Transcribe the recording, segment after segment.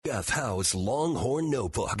Jeff Howe's Longhorn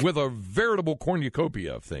Notebook. With a veritable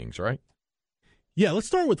cornucopia of things, right? Yeah, let's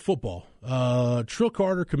start with football. Trill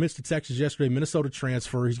Carter commits to Texas yesterday, Minnesota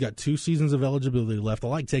transfer. He's got 2 seasons of eligibility left. I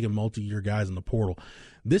like taking multi-year guys in the portal.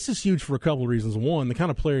 This is huge for a couple of reasons. One, the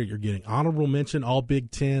kind of player you're getting. Honorable mention, all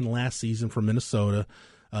Big Ten last season for Minnesota.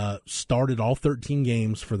 Started all 13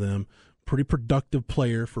 games for them. Pretty productive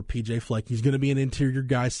player for P.J. Fleck. He's going to be an interior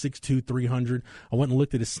guy, 6'2", 300. I went and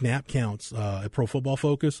looked at his snap counts at Pro Football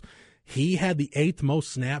Focus. He had the 8th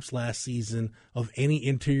most snaps last season of any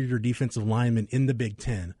interior defensive lineman in the Big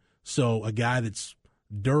Ten. So a guy that's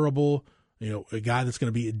durable, a guy that's going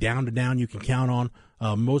to be down to down you can count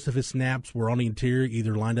on. Most of his snaps were on the interior,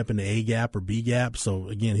 either lined up in the A gap or B gap. So,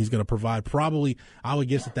 again, he's going to provide probably, I would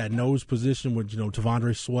guess, at that nose position with,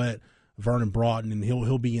 Tavondre Sweat, Vernon Broughton, and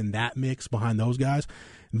he'll be in that mix behind those guys.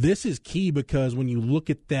 This is key because when you look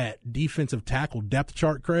at that defensive tackle depth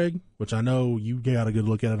chart, Craig, which I know you got a good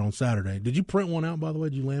look at it on Saturday. Did you print one out, by the way?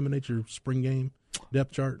 Did you laminate your spring game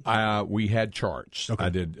depth chart? We had charts. Okay. I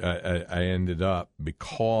did. I ended up,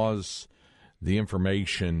 because the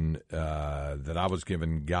information that I was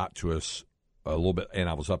given got to us a little bit, and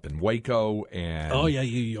I was up in Waco, and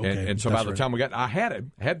okay. and so by the time we got, I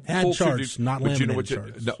had full charts, not laminated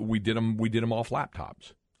charts. No, we did them off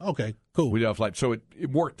laptops. Okay, cool. We did off laptops, so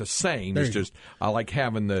it worked the same. There it's just I like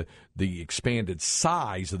having the expanded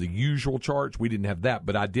size of the usual charts. We didn't have that,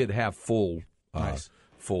 but I did have full. Nice.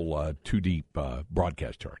 Full 2-deep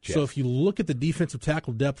broadcast charts. Yes. So if you look at the defensive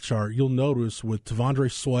tackle depth chart, you'll notice with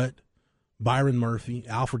Tavondre Sweat, Byron Murphy,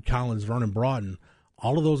 Alfred Collins, Vernon Broughton,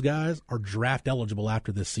 all of those guys are draft eligible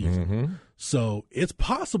after this season. Mm-hmm. So it's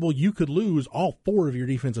possible you could lose all 4 of your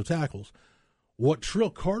defensive tackles. What Trill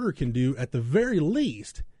Carter can do, at the very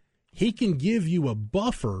least, he can give you a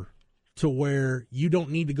buffer to where you don't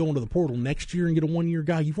need to go into the portal next year and get a 1-year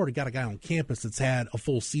guy. You've already got a guy on campus that's had a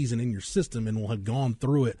full season in your system and will have gone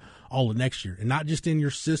through it all of next year. And not just in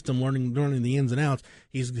your system learning the ins and outs.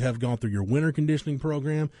 He's have gone through your winter conditioning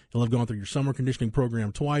program. He'll have gone through your summer conditioning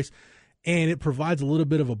program twice. And it provides a little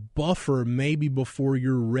bit of a buffer maybe before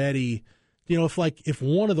you're ready. If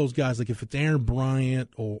one of those guys, like if it's Aaron Bryant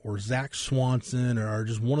or Zach Swanson or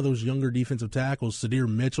just one of those younger defensive tackles, Sadir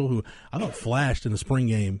Mitchell, who I thought flashed in the spring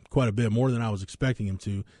game quite a bit, more than I was expecting him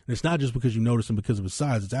to. And it's not just because you notice him because of his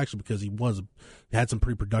size. It's actually because he had some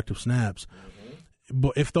pretty productive snaps.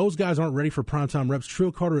 But if those guys aren't ready for primetime reps,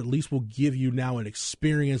 Trill Carter at least will give you now an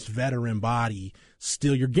experienced veteran body.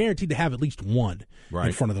 Still, you're guaranteed to have at least one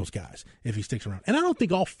in front of those guys if he sticks around. And I don't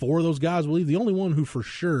think all 4 of those guys will leave. The only one who for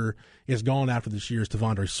sure is gone after this year is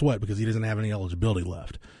Tavondre Sweat because he doesn't have any eligibility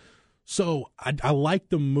left. So I like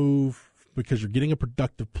the move because you're getting a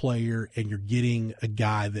productive player and you're getting a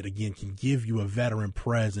guy that, again, can give you a veteran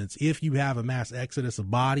presence. If you have a mass exodus of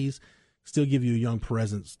bodies, still give you a young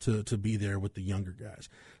presence to be there with the younger guys.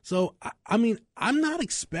 So, I mean, I'm not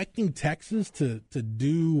expecting Texas to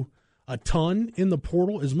do a ton in the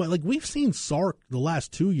portal as much. Like we've seen Sark the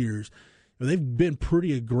last 2 years. They've been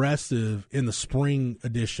pretty aggressive in the spring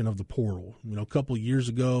edition of the portal. A couple of years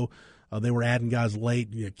ago, they were adding guys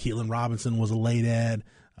late. Keelan Robinson was a late add.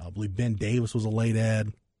 I believe Ben Davis was a late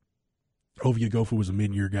add. Ovia Gofu was a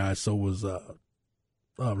mid-year guy. So was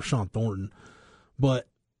Rashawn Thornton. But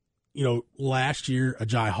last year,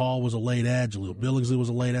 Ajay Hall was a late ad. Jaleel Billingsley was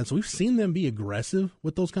a late ad. So we've seen them be aggressive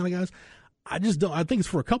with those kind of guys. I think it's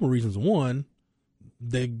for a couple of reasons. One,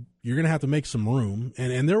 you're going to have to make some room.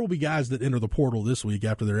 And there will be guys that enter the portal this week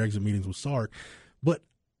after their exit meetings with Sark. But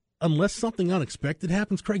unless something unexpected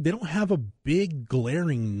happens, Craig, they don't have a big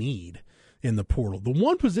glaring need in the portal. The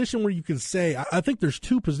one position where you can say, I think there's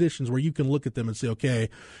 2 positions where you can look at them and say, okay,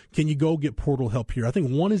 can you go get portal help here? I think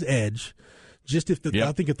one is edge. Just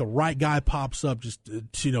I think if the right guy pops up, just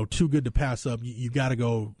too good to pass up, you got to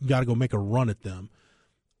go make a run at them.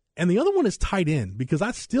 And the other one is tight end because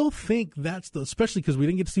I still think that's especially because we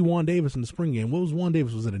didn't get to see Juan Davis in the spring game. What was Juan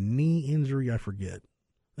Davis? Was it a knee injury? I forget.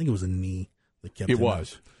 I think it was a knee that kept. It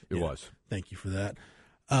was. Thank you for that.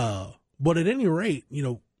 But at any rate,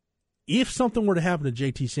 if something were to happen to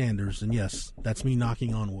J.T. Sanders, and yes, that's me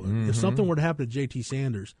knocking on wood. If something were to happen to J.T.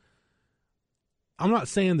 Sanders, I'm not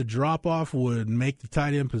saying the drop-off would make the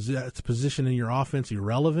tight end position in your offense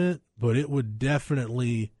irrelevant, but it would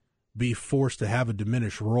definitely be forced to have a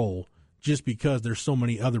diminished role just because there's so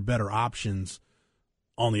many other better options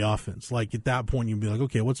on the offense. Like at that point, you'd be like,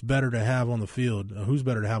 okay, what's better to have on the field? Who's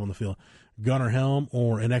better to have on the field? Gunnar Helm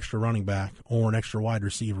or an extra running back or an extra wide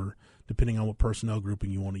receiver, depending on what personnel grouping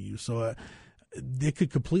you want to use. So it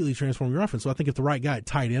could completely transform your offense. So I think if the right guy at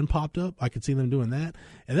tight end popped up, I could see them doing that.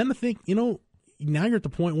 And then I think, now you're at the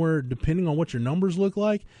point where, depending on what your numbers look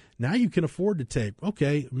like, now you can afford to take,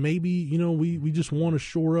 okay, maybe, we just want to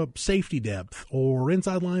shore up safety depth or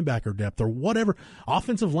inside linebacker depth or whatever.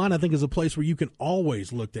 Offensive line, I think, is a place where you can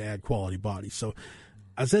always look to add quality bodies. So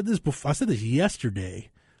I said this yesterday.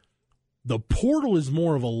 The portal is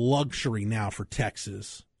more of a luxury now for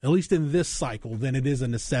Texas, at least in this cycle, than it is a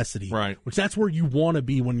necessity. Right. Which that's where you want to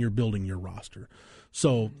be when you're building your roster.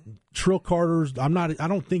 So Trill Carter's, I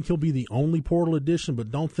don't think he'll be the only portal addition,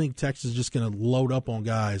 but don't think Texas is just going to load up on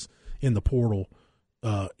guys in the portal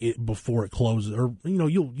before it closes. Or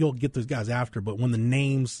you'll get those guys after, but when the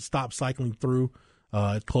names stop cycling through,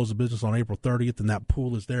 it closes business on April 30th, and that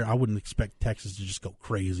pool is there. I wouldn't expect Texas to just go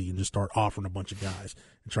crazy and just start offering a bunch of guys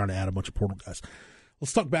and trying to add a bunch of portal guys.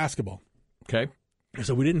 Let's talk basketball. Okay.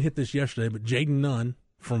 So we didn't hit this yesterday, but Jaden Nunn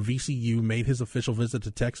from VCU made his official visit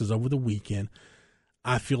to Texas over the weekend.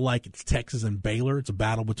 I feel like it's Texas and Baylor. It's a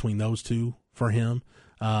battle between those two for him.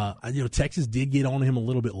 Texas did get on him a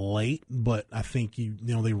little bit late, but I think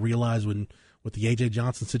they realized with the A.J.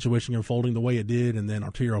 Johnson situation unfolding the way it did, and then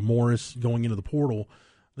Arterio Morris going into the portal,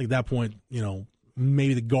 I think at that point,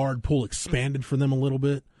 maybe the guard pool expanded for them a little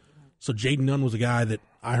bit. So Jaden Nunn was a guy that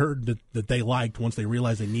I heard that they liked once they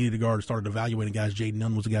realized they needed a guard and started evaluating guys. Jaden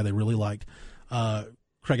Nunn was a guy they really liked.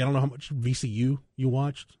 Craig, I don't know how much VCU you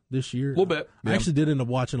watched this year. A little bit. Yeah. I actually did end up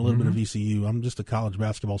watching a little bit of VCU. I'm just a college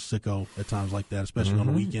basketball sicko at times like that, especially on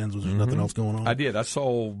the weekends when there's nothing else going on. I did. I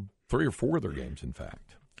saw 3 or 4 of their games, in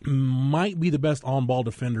fact. Might be the best on-ball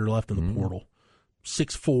defender left in the portal.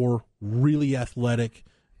 6'4", really athletic,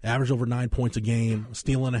 average over 9 points a game,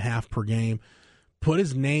 steal and a half per game. Put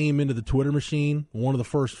his name into the Twitter machine. One of the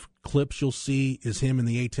first clips you'll see is him in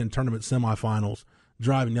the A-10 tournament semifinals,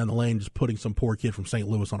 driving down the lane, just putting some poor kid from St.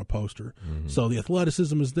 Louis on a poster. So the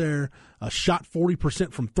athleticism is there. Shot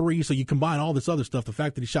 40% from 3, so you combine all this other stuff. The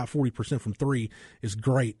fact that he shot 40% from 3 is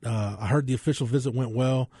great. I heard the official visit went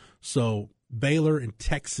well. So Baylor and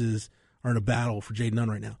Texas are in a battle for Jaden Nunn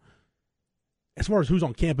right now. As far as who's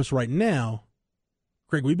on campus right now,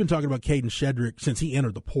 Greg, we've been talking about Kadin Shedrick since he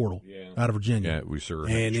entered the portal out of Virginia. Yeah, we sure.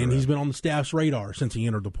 And he's been on the staff's radar since he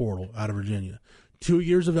entered the portal out of Virginia. 2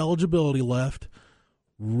 years of eligibility left.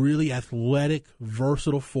 Really athletic,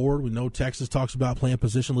 versatile forward. We know Texas talks about playing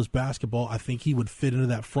positionless basketball. I think he would fit into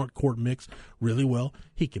that front court mix really well.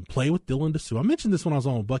 He can play with Dylan Dessou. I mentioned this when I was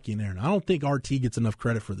on with Bucky and Aaron. I don't think RT gets enough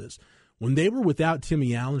credit for this. When they were without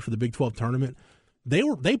Timmy Allen for the Big 12 tournament,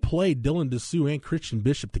 they played Dylan Dessou and Christian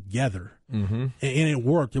Bishop together, and it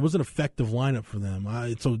worked. It was an effective lineup for them.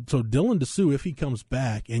 So Dylan Dessou, if he comes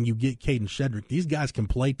back and you get Kadin Shedrick, these guys can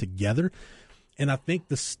play together. And I think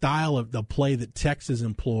the style of the play that Texas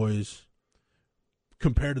employs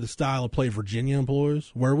compared to the style of play Virginia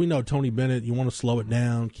employs, where we know Tony Bennett, you want to slow it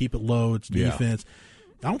down, keep it low, it's defense.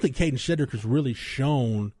 I don't think Kadin Shedrick has really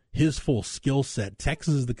shown his full skill set.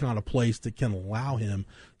 Texas is the kind of place that can allow him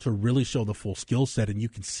to really show the full skill set, and you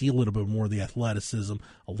can see a little bit more of the athleticism,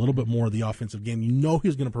 a little bit more of the offensive game. You know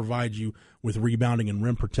he's going to provide you with rebounding and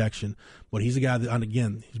rim protection, but he's a guy that, and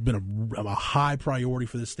again, he's been a high priority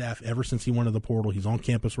for this staff ever since he went to the portal. He's on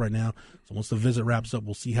campus right now, so once the visit wraps up,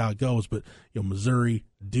 we'll see how it goes. But Missouri,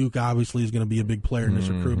 Duke obviously is going to be a big player in this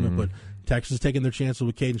recruitment, but Texas is taking their chances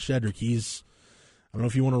with Kadin Shedrick. I don't know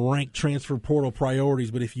if you want to rank transfer portal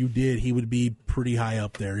priorities, but if you did, he would be pretty high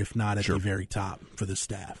up there, if not at the very top for this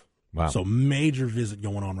staff. Wow. So major visit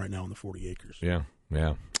going on right now in the 40 acres. Yeah.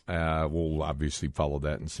 We'll obviously follow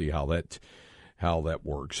that and see how that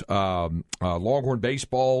works. Longhorn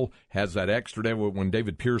baseball has that extra day. When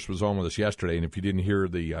David Pierce was on with us yesterday, and if you didn't hear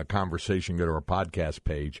the conversation, go to our podcast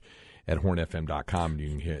page at hornfm.com, and you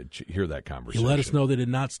can hear that conversation. He let us know they did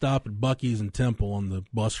not stop at Buc-ee's and Temple on the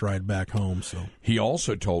bus ride back home. So he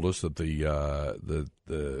also told us that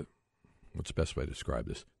the what's the best way to describe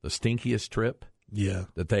this? The stinkiest trip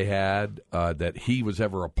that they had that he was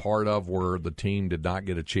ever a part of, where the team did not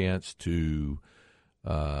get a chance to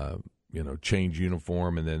change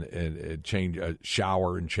uniform and then change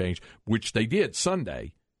shower and change, which they did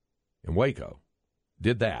Sunday in Waco.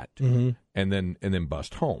 Did that and then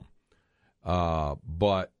bust home.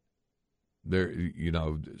 But there,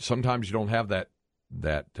 sometimes you don't have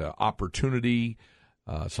that opportunity.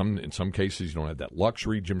 In some cases, you don't have that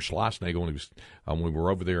luxury. Jim Schlossnagle, when we were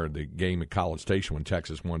over there at the game at College Station when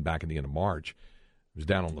Texas won back in the end of March, was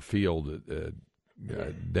down on the field.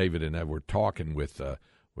 David and I were talking with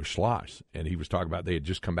Schloss, and he was talking about they had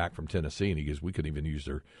just come back from Tennessee, and he goes, we couldn't even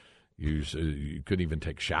you couldn't even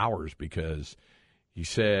take showers because he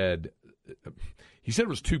said it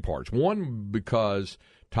was 2 parts. One, because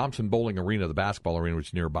Thompson Bowling Arena, the basketball arena which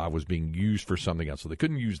was nearby, was being used for something else, so they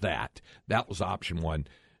couldn't use that. That was option one.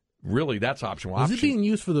 really that's optional. Was it being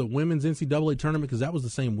used for the women's NCAA tournament? Because that was the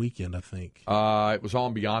same weekend, I think. It was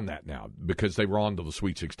on beyond that now because they were on to the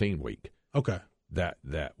Sweet 16 week. Okay.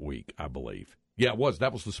 That week, I believe. Yeah, it was.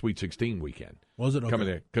 That was the Sweet 16 weekend. Was it? Okay. Coming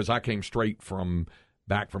in because I came straight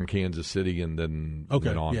back from Kansas City and then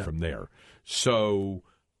went on from there. So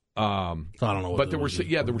I don't know. But there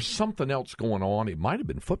was something else going on. It might have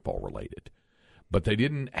been football related, but they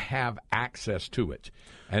didn't have access to it.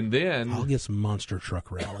 And then I'll get some monster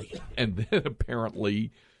truck rally. And then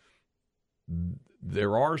apparently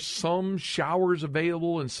there are some showers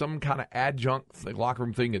available and some kind of adjunct locker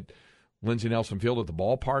room thing at Lindsey Nelson Field at the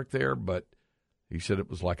ballpark there, but he said it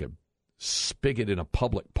was like a spigot in a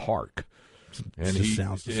public park. And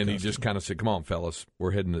he just kind of said, "Come on, fellas,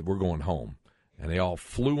 we're going home." And they all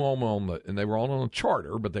flew home and they were all on a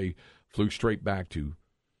charter, but they flew straight back to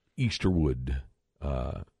Easterwood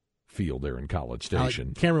Field there in College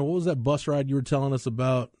Station. Cameron, what was that bus ride you were telling us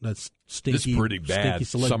about? That's stinky. It's pretty bad.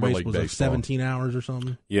 Summer League baseball. Like 17 hours or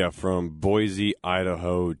something. Yeah, from Boise,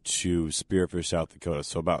 Idaho to Spearfish, South Dakota.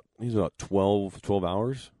 So about 12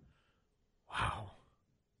 hours. Wow.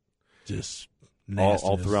 Just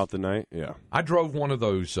all throughout the night. Yeah. I drove one of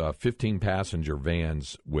those 15-passenger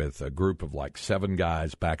vans with a group of like 7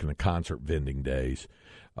 guys back in the concert vending days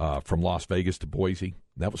from Las Vegas to Boise.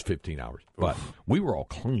 That was 15 hours. But we were all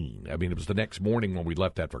clean. I mean, it was the next morning when we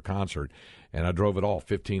left after concert, and I drove it all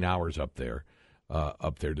 15 hours up there,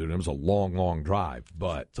 dude. It was a long, long drive.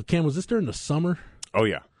 But so, Cam, was this during the summer? Oh,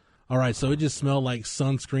 yeah. All right, so it just smelled like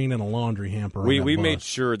sunscreen and a laundry hamper. We made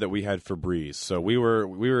sure that we had Febreze, so we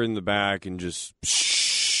were in the back and just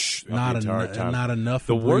not enough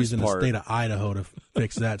Febreze in the state of Idaho to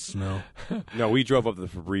fix that smell. No, we drove up the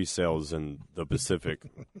Febreze sales in the Pacific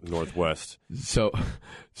Northwest. So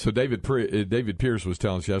David Pierce was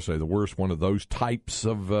telling us yesterday the worst one of those types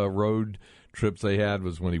of road trips they had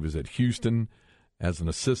was when he was at Houston as an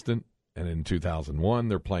assistant, and in 2001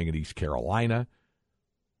 they're playing at East Carolina.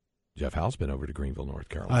 Jeff Howe's been over to Greenville, North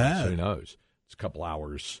Carolina, so he knows. It's a couple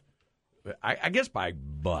hours, I guess by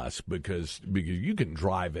bus because you can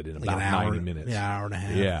drive it in about 90 minutes. Yeah, hour and a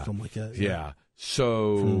half, something like that. Yeah.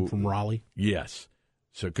 So from Raleigh? Yes.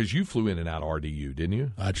 So because you flew in and out of RDU, didn't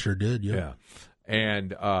you? I sure did, yeah.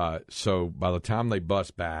 And so by the time they bus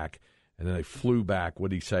back, and then they flew back,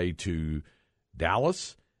 what did he say, to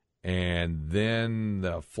Dallas? And then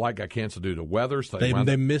the flight got canceled due to weather. So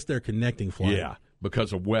they missed their connecting flight. Yeah.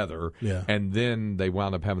 Because of weather, and then they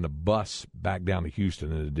wound up having to bus back down to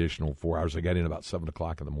Houston an additional 4 hours. They got in about 7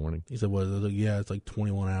 o'clock in the morning. He said, it's like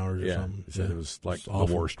 21 hours or something. He said it was like the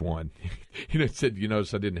worst one. He said, you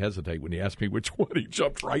notice I didn't hesitate when he asked me which one. He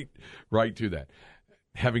jumped right to that.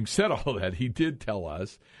 Having said all that, he did tell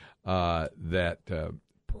us that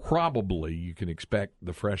probably you can expect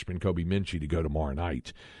the freshman Kobe Minchie to go tomorrow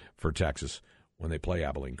night for Texas when they play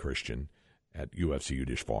Abilene Christian at UFC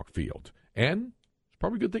Dish Falk Field. And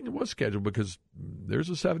probably a good thing it was scheduled because there's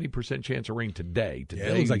a 70% chance of rain today.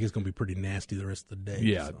 It looks like it's going to be pretty nasty the rest of the day.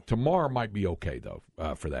 Yeah, tomorrow might be okay, though,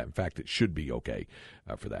 for that. In fact, it should be okay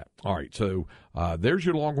for that. All right, so there's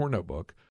your Longhorn Notebook.